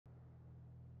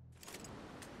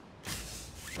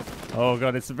Oh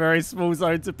god, it's a very small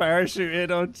zone to parachute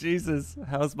in. Oh Jesus.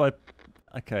 How's my...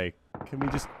 Okay, can we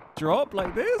just drop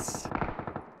like this?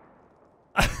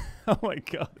 Oh my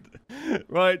god.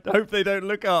 Right, hope they don't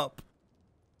look up.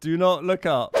 Do not look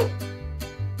up.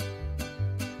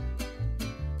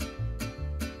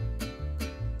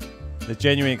 The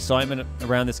genuine excitement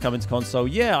around this coming to console.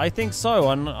 Yeah, I think so,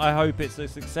 and I hope it's a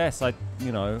success. I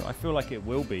feel like it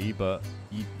will be, but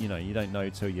you don't know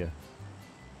till you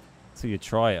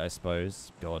try it, I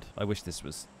suppose. God, I wish this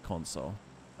was console.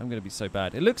 I'm gonna be so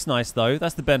bad. It looks nice though.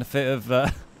 That's the benefit of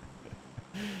the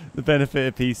benefit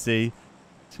of PC.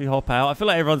 Should we hop out? I feel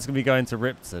like everyone's gonna be going to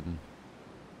Ripton.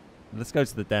 Let's go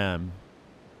to the dam.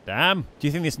 Dam? Do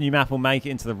you think this new map will make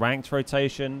it into the ranked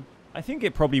rotation? I think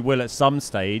it probably will at some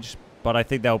stage, but I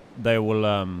think they will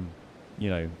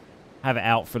have it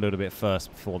out for a little bit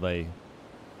first before they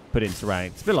put it into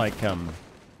ranked. It's a bit like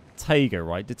Tago,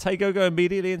 right? Did Tago go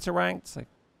immediately into ranked? I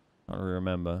can't really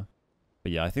remember.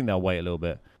 But yeah, I think they'll wait a little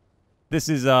bit. This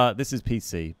is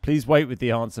PC. Please wait with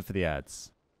the answer for the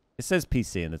ads. It says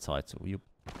PC in the title. You'll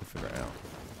figure it out.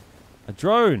 A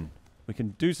drone. We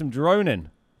can do some droning.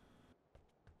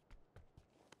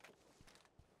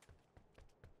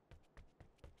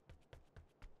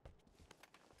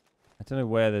 I don't know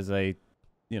where there's a,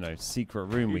 secret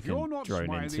room we can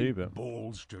drone into, but...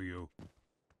 balls to you.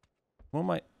 What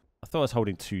am I thought I was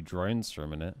holding 2 drones for a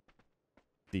minute.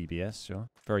 DBS, sure.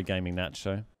 Very gaming that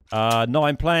show. No,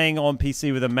 I'm playing on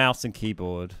PC with a mouse and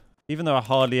keyboard. Even though I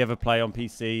hardly ever play on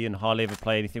PC and hardly ever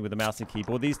play anything with a mouse and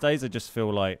keyboard these days, I just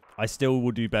feel like I still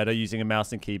will do better using a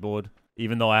mouse and keyboard,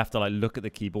 even though I have to look at the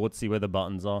keyboard, see where the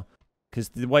buttons are. Because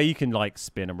the way you can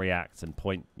spin and react and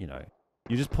point,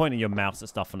 you're just pointing your mouse at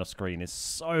stuff on a screen is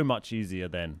so much easier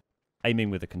than aiming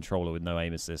with a controller with no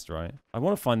aim assist, right? I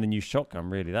want to find the new shotgun,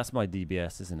 really. That's my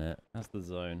DBS, isn't it? That's the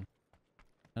zone.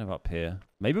 Kind of up here.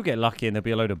 Maybe we'll get lucky and there'll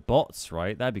be a load of bots,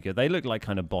 right? That'd be good. They look like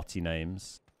kind of botty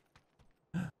names.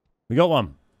 We got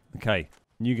one. Okay.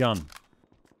 New gun.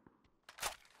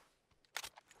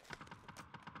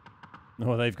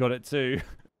 Oh, they've got it too.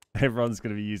 Everyone's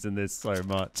going to be using this so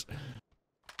much.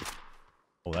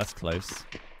 Oh, that's close.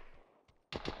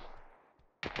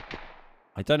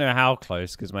 I don't know how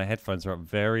close because my headphones are up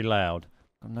very loud.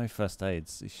 Got no first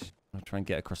aids. I'll try and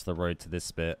get across the road to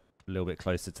this bit. A little bit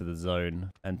closer to the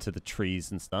zone and to the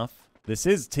trees and stuff. This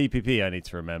is TPP, I need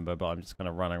to remember, but I'm just going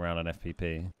to run around on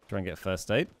FPP. Try and get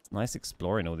first aid. It's nice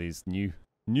exploring all these new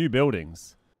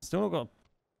buildings. Still not got a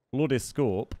bloody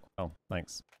scorp. Oh,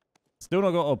 thanks. Still not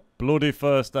got a bloody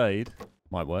first aid.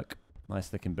 Might work.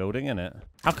 Nice looking building, isn't it?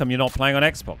 How come you're not playing on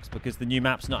Xbox? Because the new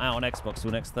map's not out on Xbox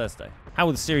till next Thursday. How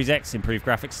will the Series X improved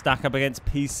graphics stack up against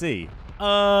PC?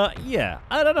 Yeah,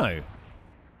 I don't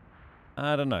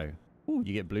know. Ooh,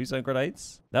 you get blue zone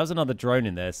grenades. That was another drone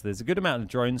in there, so there's a good amount of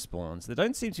drone spawns. There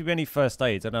don't seem to be any first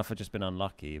aids. I don't know if I've just been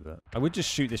unlucky, but I would just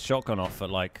shoot this shotgun off at,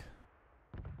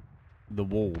 the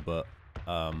wall, but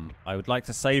I would like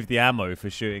to save the ammo for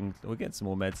shooting... We'll get some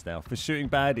more meds now. For shooting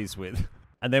baddies with.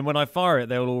 And then when I fire it,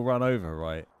 they'll all run over,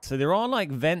 right? So there are,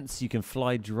 vents you can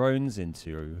fly drones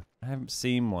into. I haven't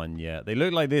seen one yet. They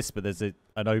look like this, but there's an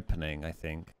opening, I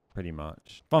think. Pretty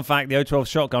much. Fun fact, the 012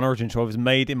 shotgun Origin 12 is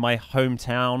made in my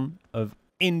hometown of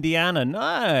Indiana.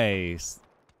 Nice.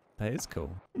 That is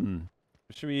cool.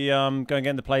 Should we go and get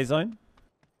in the play zone?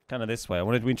 Kind of this way.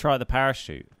 We try out the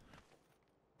parachute.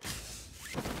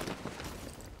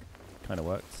 Kind of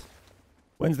worked.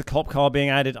 When's the cop car being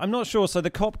added? I'm not sure. So the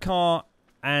cop car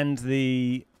and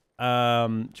the...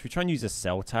 should we try and use a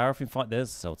cell tower? If we can find...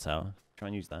 There's a cell tower. Try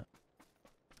and use that.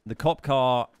 The cop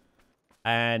car...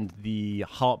 and the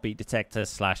heartbeat detector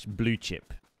 / blue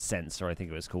chip sensor, I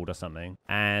think it was called, or something.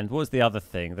 And what was the other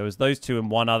thing? There was those two and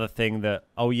one other thing that...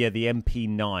 Oh, yeah, the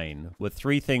MP9 were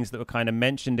 3 things that were kind of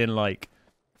mentioned in, I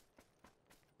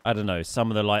don't know,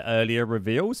 some of the, earlier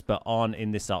reveals, but aren't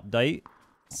in this update.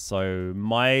 So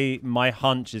my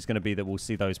hunch is going to be that we'll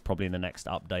see those probably in the next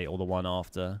update or the one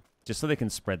after. Just so they can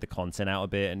spread the content out a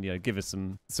bit and, give us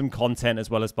some content as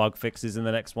well as bug fixes in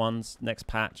the next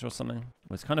patch or something.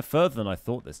 Well, it's kind of further than I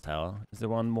thought, this tower. Is there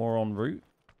one more en route?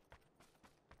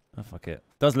 Oh, fuck it.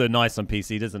 Does look nice on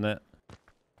PC, doesn't it?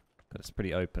 But it's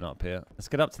pretty open up here. Let's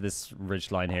get up to this ridge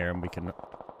line here and we can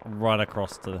run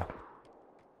across to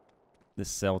this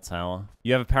cell tower.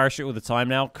 You have a parachute all the time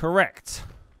now? Correct.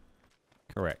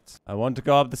 Correct. I want to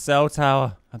go up the cell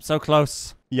tower. I'm so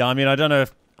close. Yeah, I mean, I don't know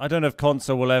if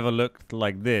console will ever look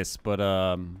like this, but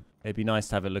it'd be nice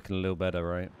to have it looking a little better,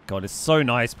 right? God, it's so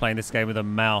nice playing this game with a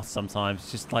mouse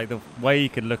sometimes. Just the way you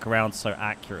can look around so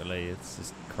accurately. It's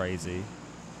just crazy.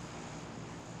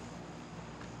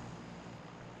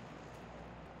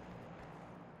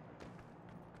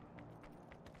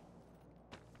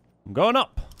 I'm going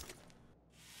up.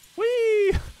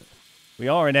 Whee! We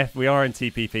are in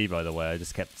TPP, by the way. I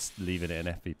just kept leaving it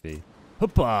in FPP.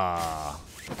 Hoppa!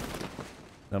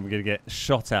 I'm gonna get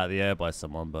shot out of the air by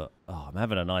someone, but oh, I'm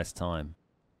having a nice time.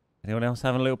 Anyone else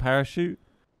having a little parachute?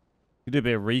 You do a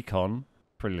bit of recon.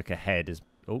 Probably look ahead.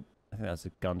 Oh, I think that's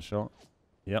a gunshot.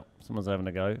 Yep, someone's having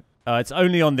a go. It's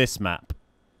only on this map.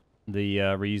 The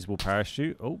reusable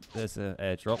parachute. Oh, there's an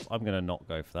airdrop. I'm gonna not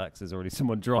go for that because there's already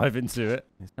someone driving to it.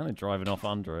 He's kind of driving off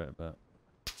under it, but.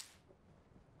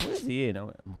 Where is he in?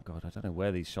 Oh god, I don't know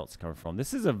where these shots are coming from.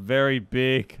 This is a very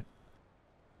big...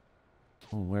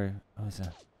 Oh, where... Oh, is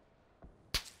that?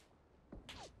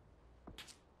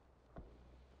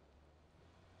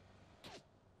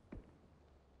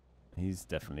 He's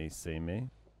definitely seen me.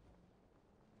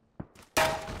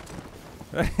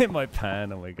 I hit my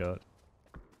pan, oh my god.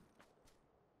 I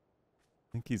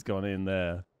think he's gone in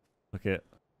there. Look at...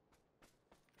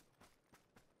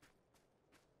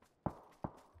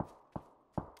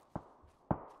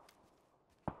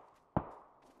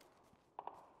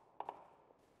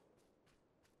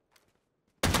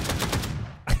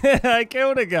 I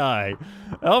killed a guy.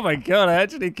 Oh my god, I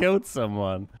actually killed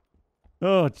someone.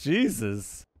 Oh,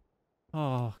 Jesus.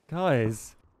 Oh,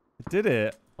 guys. I did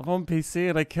it. I'm on PC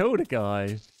and I killed a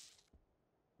guy.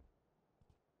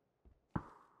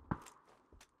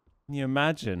 Can you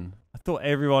imagine? I thought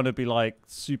everyone would be like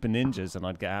super ninjas and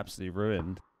I'd get absolutely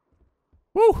ruined.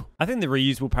 Woo! I think the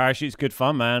reusable parachute's good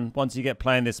fun, man. Once you get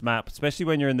playing this map, especially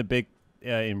when you're in the big,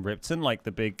 in Ripton, like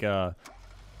the big,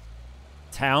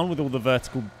 town with all the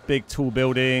vertical big tall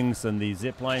buildings and the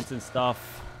zip lines and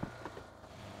stuff.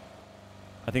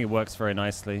 I think it works very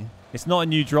nicely. It's not a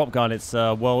new drop gun, it's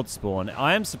world spawn.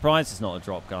 I am surprised it's not a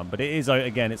drop gun, but it is,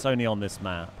 again, it's only on this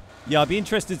map. Yeah, I'd be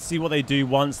interested to see what they do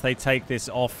once they take this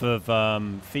off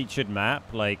of featured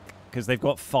map, like, because they've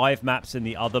got 5 maps in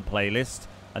the other playlist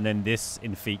and then this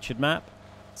in featured map.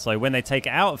 So when they take it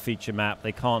out of featured map,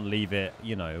 they can't leave it,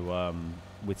 you know,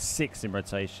 with 6 in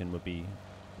rotation would be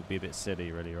a bit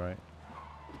silly, really, right?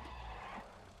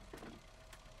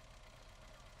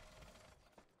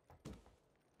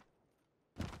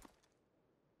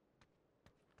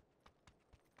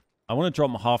 I want to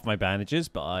drop half my bandages,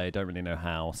 but I don't really know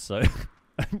how, so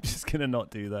I'm just gonna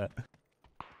not do that.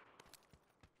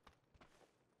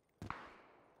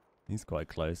 He's quite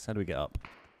close. How do we get up?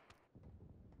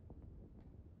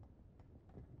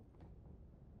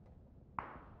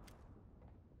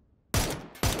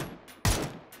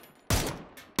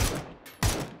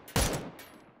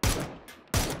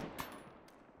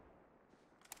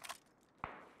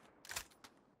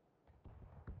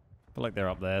 I feel like they're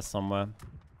up there somewhere.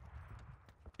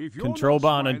 Control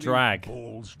button and drag.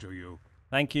 Balls to you.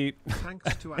 Thank you.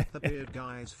 Thanks to the Beard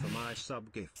Guys for my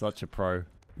sub gift. Such a pro.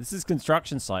 This is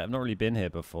construction site. I've not really been here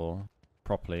before.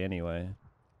 Properly, anyway.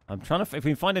 I'm trying to... If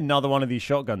we can find another one of these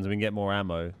shotguns, we can get more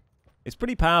ammo. It's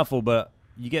pretty powerful, but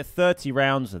you get 30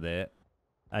 rounds with it.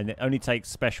 And it only takes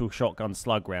special shotgun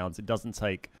slug rounds. It doesn't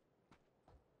take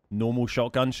normal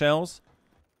shotgun shells.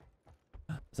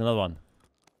 There's another one.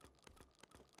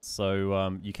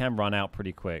 So you can run out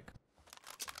pretty quick.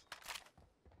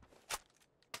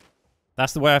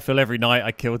 That's the way I feel every night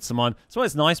I killed someone. That's why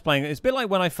it's nice playing. It's a bit like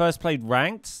when I first played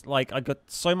Ranked. Like, I got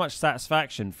so much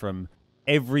satisfaction from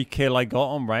every kill I got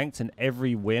on Ranked, and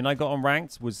every win I got on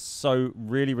Ranked was so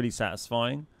really, really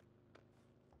satisfying.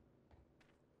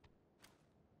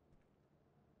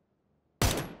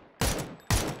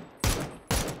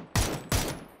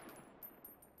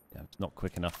 Yeah, it's not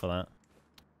quick enough for that.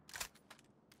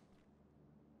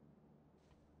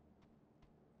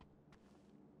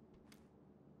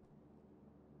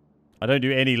 I don't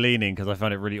do any leaning because I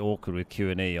find it really awkward with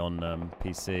Q&E on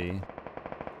PC.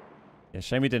 Yeah,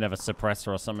 shame we didn't have a suppressor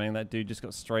or something. That dude just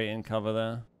got straight in cover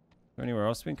there. Is there anywhere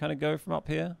else we can kind of go from up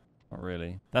here? Not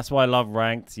really. That's why I love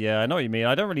Ranked. Yeah, I know what you mean.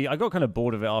 I got kind of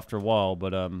bored of it after a while,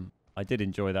 but I did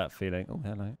enjoy that feeling. Oh,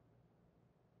 hello.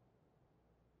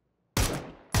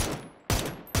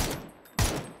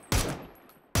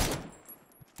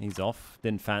 He's off.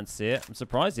 Didn't fancy it. I'm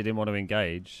surprised he didn't want to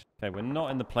engage. Okay, we're not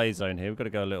in the play zone here. We've got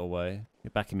to go a little way.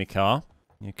 Get back in my car.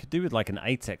 You could do with like an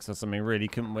Atex or something, really,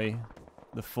 couldn't we?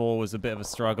 The 4 was a bit of a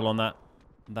struggle on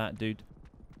that dude.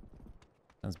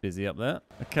 Sounds busy up there.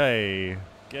 Okay,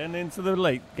 getting into the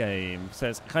late game. So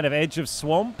it's kind of edge of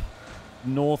swamp,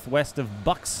 northwest of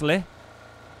Buxley.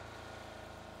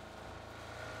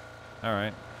 All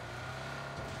right.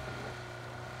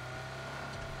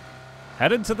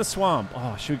 Heading to the swamp.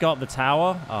 Oh, should we go up the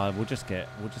tower? We'll just get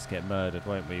murdered,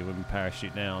 won't we, when we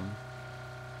parachute down?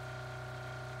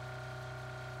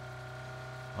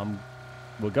 I'm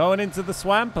We're going into the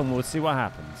swamp and we'll see what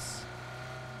happens.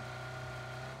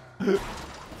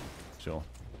 Sure.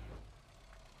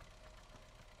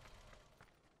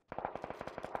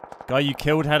 Guy you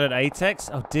killed had an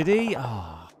Atex? Oh, did he?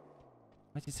 Oh.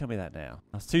 Why'd you tell me that now?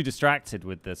 I was too distracted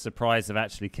with the surprise of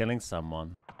actually killing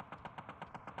someone.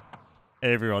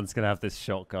 Everyone's going to have this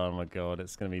shotgun. Oh my god,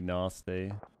 it's going to be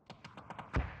nasty.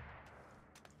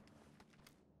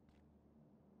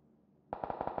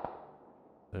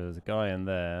 There's a guy in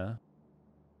there.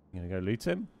 You going to go loot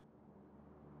him?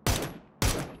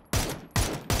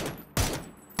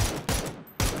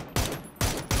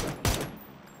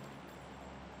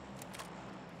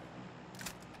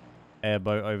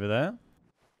 Airboat over there.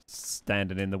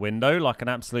 Standing in the window like an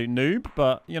absolute noob,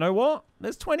 but you know what?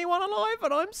 There's 21 alive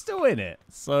and I'm still in it.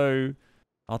 So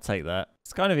I'll take that.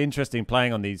 It's kind of interesting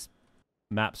playing on these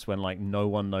maps when like no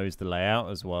one knows the layout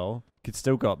as well. You could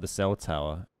still go up the cell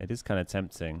tower. It is kind of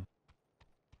tempting.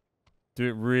 Do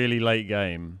it really late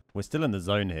game. We're still in the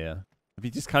zone here. It'd be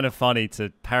just kind of funny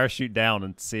to parachute down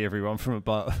and see everyone from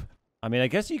above. I mean, I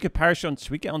guess you could parachute on.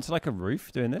 Should we get onto like a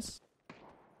roof doing this?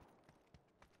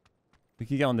 We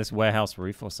could get on this warehouse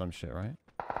roof or some shit, right?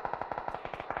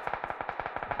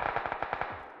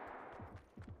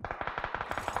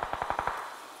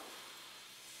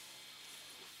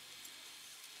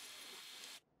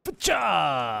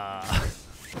 Pacha!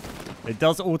 It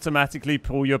does automatically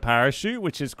pull your parachute,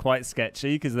 which is quite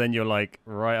sketchy because then you're like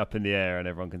right up in the air and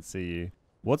everyone can see you.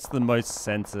 What's the most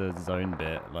center zone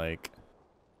bit? Like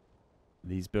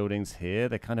these buildings here,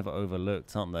 they're kind of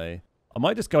overlooked, aren't they? I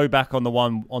might just go back on the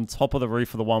one on top of the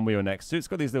roof of the one we were next to. It's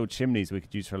got these little chimneys we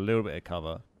could use for a little bit of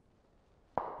cover.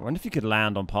 I wonder if you could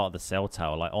land on part of the cell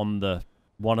tower, like on the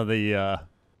one of the.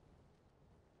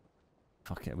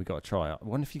 Fuck it, we gotta try it. I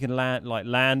wonder if you can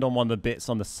land on one of the bits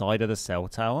on the side of the cell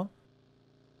tower.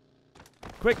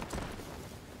 Quick!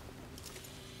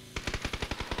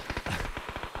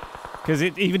 Because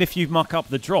even if you muck up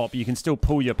the drop, you can still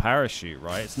pull your parachute,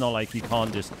 right? It's not like you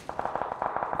can't just.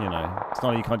 You know, it's not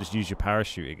like you can't just use your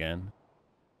parachute again.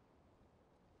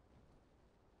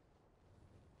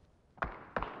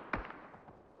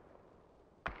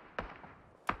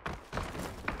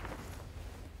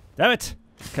 Damn it!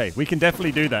 Okay, we can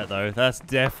definitely do that though. That's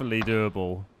definitely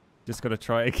doable. Just gotta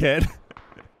try it again.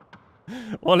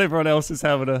 While everyone else is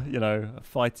having a, you know, a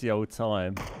fighty old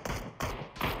time.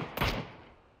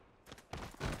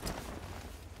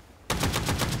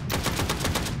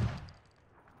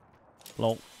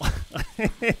 Lol.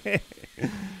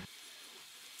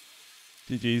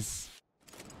 GG's.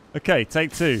 Okay,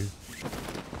 take two.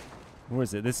 Where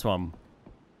is it? This one.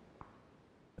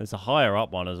 There's a higher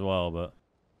up one as well, but...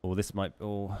 Oh, this might...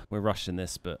 Oh, we're rushing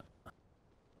this, but...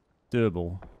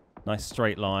 Doable. Nice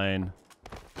straight line.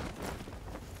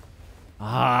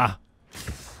 Ah!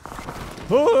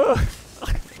 Oh!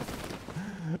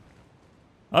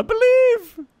 I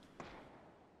believe!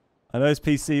 I know this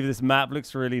PC, this map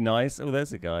looks really nice. Oh,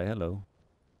 there's a guy. Hello.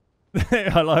 I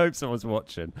hope someone's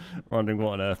watching, wondering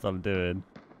what on earth I'm doing.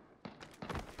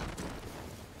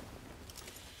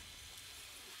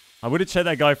 I would have checked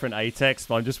that guy for an Atex,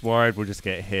 but I'm just worried we'll just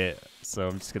get hit. So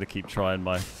I'm just going to keep trying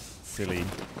my silly...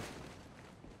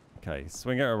 Okay,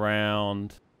 swing it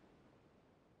around.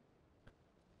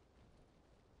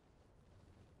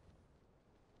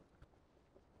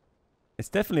 It's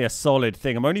definitely a solid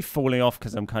thing. I'm only falling off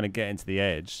because I'm kind of getting to the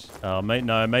edge.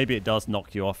 No, maybe it does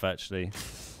knock you off, actually.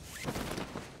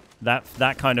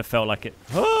 That kind of felt like it...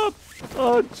 Oh,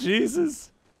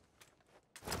 Jesus.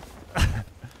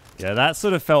 Yeah, that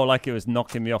sort of felt like it was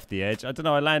knocking me off the edge. I don't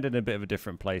know, I landed in a bit of a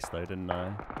different place, though, didn't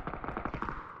I?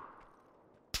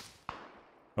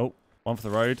 Oh, one for the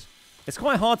road. It's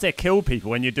quite hard to kill people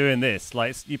when you're doing this.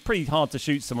 Like, you're pretty hard to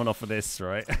shoot someone off of this,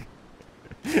 right?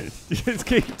 Just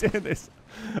keep doing this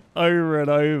over and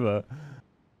over.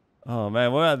 Oh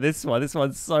man, what about this one? This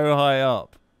one's so high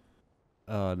up.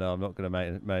 Oh no, I'm not going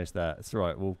to manage that. It's all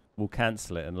right. We'll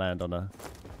cancel it and land on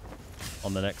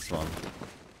the next one.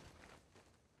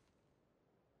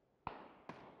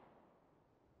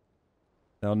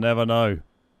 They'll never know.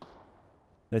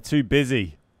 They're too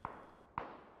busy.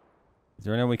 Is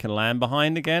there anyone we can land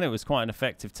behind again? It was quite an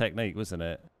effective technique, wasn't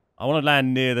it? I want to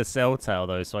land near the cell tower,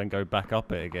 though, so I can go back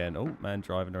up it again. Oh, man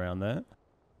driving around there.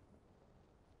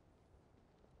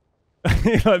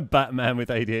 Like Batman with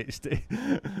ADHD.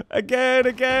 Again!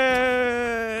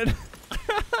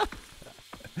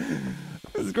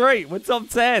 This is great. We're top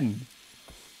 10.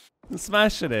 I'm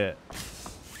smashing it.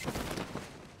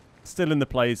 Still in the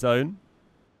play zone.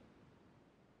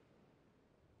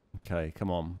 Okay, come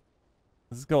on.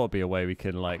 There's got to be a way we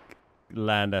can, like,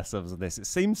 land ourselves on this. It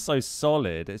seems so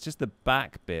solid. It's just the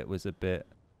back bit was a bit...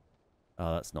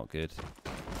 Oh, that's not good.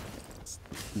 It's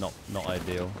not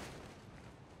ideal.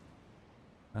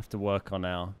 I have to work on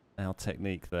our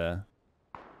technique there.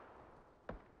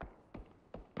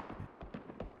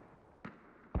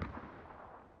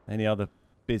 Any other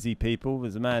busy people?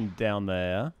 There's a man down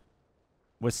there.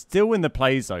 We're still in the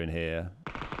play zone here,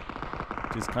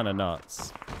 which is kind of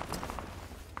nuts.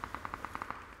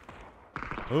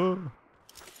 Oh.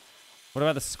 What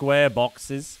about the square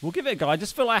boxes? We'll give it a go. I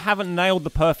just feel like I haven't nailed the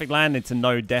perfect landing to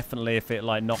know definitely if it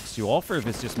like knocks you off or if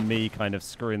it's just me kind of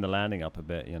screwing the landing up a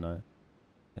bit, you know.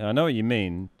 Yeah, I know what you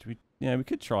mean. We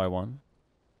could try one.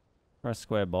 Try a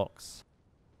square box.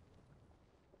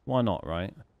 Why not,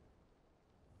 right?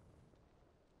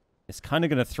 It's kind of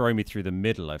going to throw me through the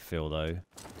middle, I feel, though.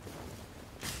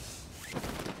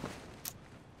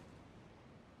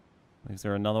 Is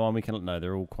there another one we can... No,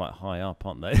 they're all quite high up,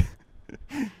 aren't they?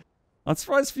 I'm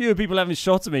surprised fewer people haven't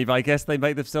shot at me, but I guess they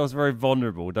make themselves very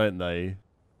vulnerable, don't they?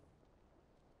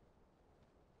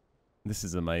 This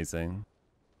is amazing.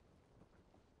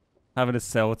 Having a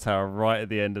cell tower right at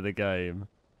the end of the game.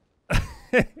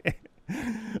 I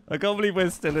can't believe we're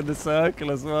still in the circle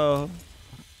as well.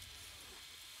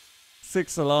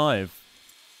 6 alive.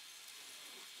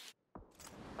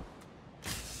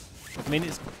 I mean,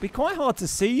 it's be quite hard to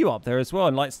see you up there as well.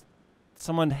 And like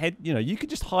someone you could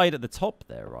just hide at the top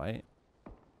there, right?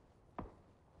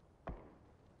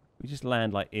 We just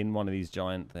land like in one of these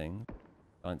giant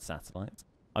satellites.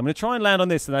 I'm going to try and land on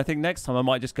this. And I think next time I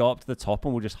might just go up to the top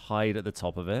and we'll just hide at the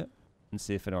top of it and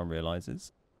see if anyone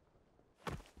realizes.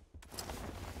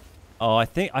 Oh, I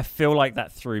feel like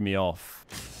that threw me off.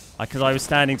 Because I was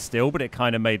standing still, but it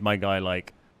kind of made my guy,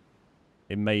 like...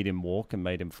 It made him walk and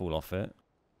made him fall off it.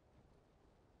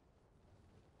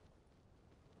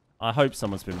 I hope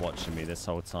someone's been watching me this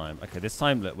whole time. Okay, this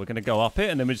time, look, we're going to go up it,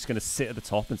 and then we're just going to sit at the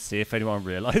top and see if anyone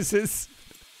realizes.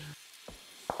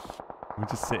 We'll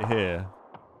just sit here.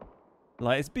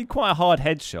 Like, it'd be quite a hard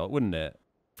headshot, wouldn't it?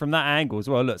 From that angle as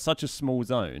well. Look, such a small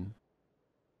zone.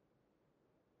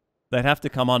 They'd have to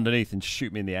come underneath and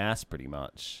shoot me in the ass, pretty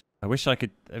much. I wish there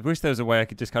was a way I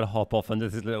could just kind of hop off under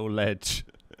this little ledge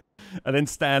and then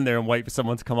stand there and wait for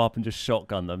someone to come up and just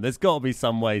shotgun them. There's got to be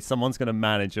some way. Someone's going to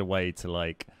manage a way to,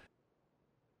 like,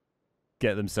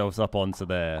 get themselves up onto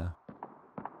there.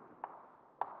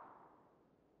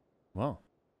 Wow.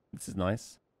 This is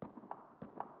nice.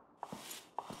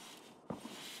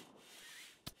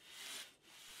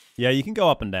 Yeah, you can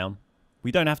go up and down.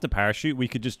 We don't have to parachute. We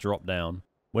could just drop down.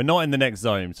 We're not in the next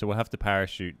zone, so we'll have to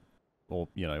parachute. Or,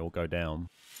 or go down.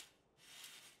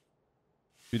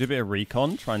 Do a bit of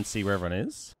recon, try and see where everyone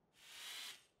is.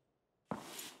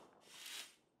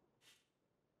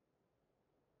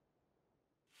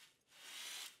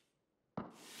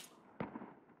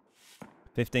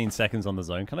 "15 seconds on the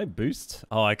zone. Can I boost?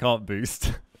 Oh, I can't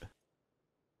boost.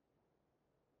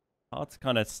 Hard to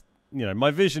kind of,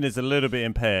 my vision is a little bit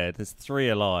impaired. There's 3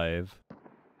 alive.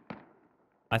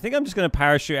 I think I'm just going to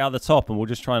parachute out the top and we'll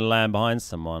just try and land behind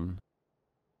someone.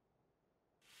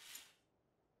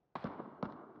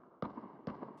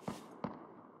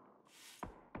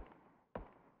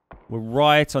 We're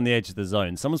right on the edge of the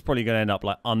zone. Someone's probably going to end up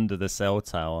like under the cell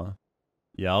tower.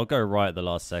 Yeah, I'll go right at the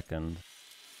last second.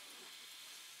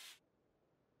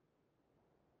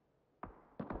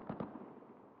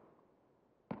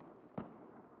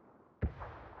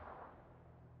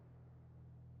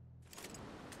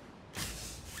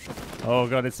 Oh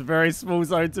god, it's a very small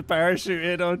zone to parachute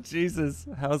in. Oh Jesus.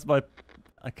 How's my...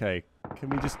 Okay, can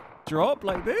we just drop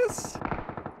like this?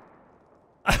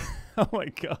 Oh my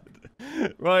god.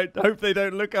 Right, hope they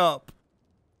don't look up.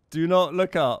 Do not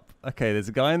look up. Okay, there's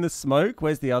a guy in the smoke.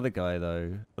 Where's the other guy,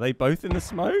 though? Are they both in the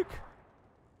smoke?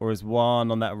 Or is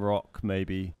one on that rock,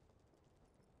 maybe?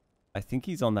 I think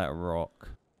he's on that rock.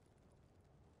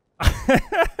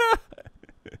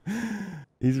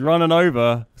 He's running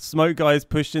over. Smoke guy's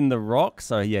pushing the rock.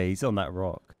 So, yeah, he's on that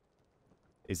rock.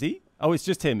 Is he? Oh, it's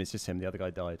just him. It's just him. The other guy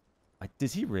died.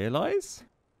 Does he realize?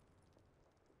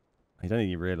 I don't think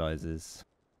he realizes.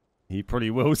 He probably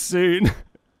will soon.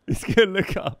 He's going to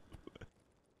look up.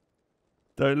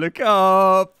 Don't look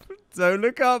up. Don't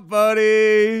look up,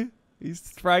 buddy. He's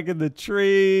fragging the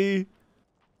tree.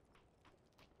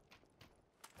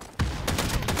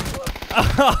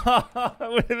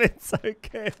 It would have been so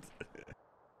good.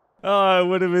 Oh, it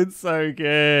would have been so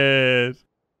good.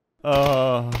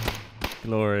 Oh,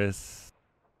 glorious.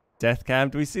 Death cam.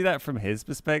 Do we see that from his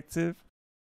perspective?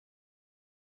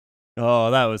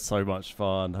 Oh, that was so much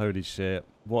fun. Holy shit.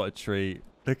 What a treat.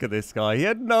 Look at this guy. He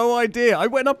had no idea. I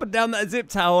went up and down that zip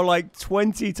tower like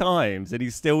 20 times and he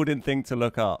still didn't think to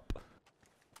look up.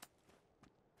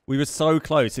 We were so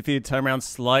close. If he had turned around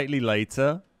slightly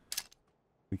later,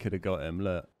 we could have got him.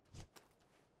 Look.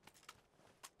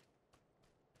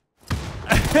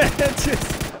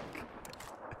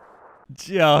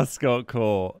 Just got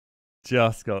caught.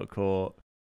 Just got caught.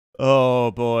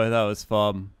 Oh boy, that was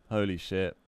fun. Holy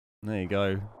shit. There you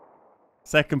go.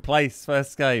 Second place,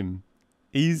 first game.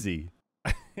 Easy.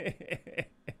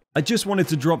 I just wanted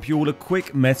to drop you all a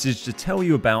quick message to tell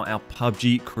you about our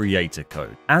PUBG creator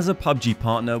code. As a PUBG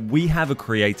partner, we have a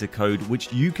creator code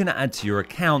which you can add to your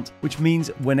account, which means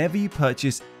whenever you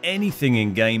purchase anything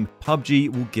in game, PUBG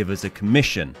will give us a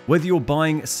commission. Whether you're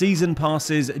buying season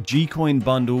passes, G-Coin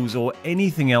bundles, or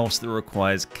anything else that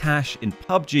requires cash in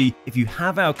PUBG, if you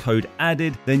have our code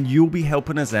added, then you'll be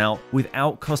helping us out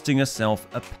without costing yourself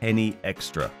a penny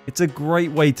extra. It's a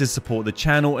great way to support the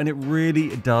channel and it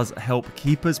really does help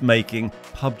keep us making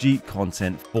PUBG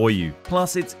content for you.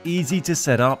 Plus, it's easy to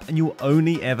set up and you'll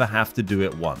only ever have to do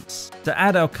it once. To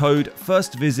add our code,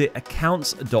 first visit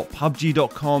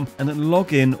accounts.pubg.com and then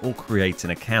log in or create an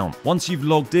account. Once you've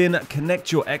logged in,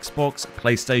 connect your Xbox,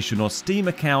 PlayStation or Steam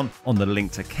account on the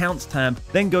linked accounts tab,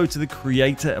 then go to the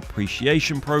Creator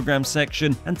Appreciation Program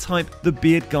section and type the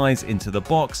Beard Guys into the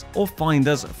box or find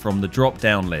us from the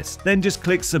drop-down list. Then just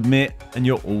click submit and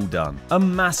you're all done. A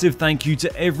massive thank you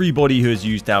to everybody who has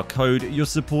used our code. Your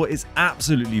support is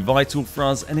absolutely vital for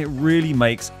us and it really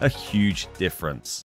makes a huge difference.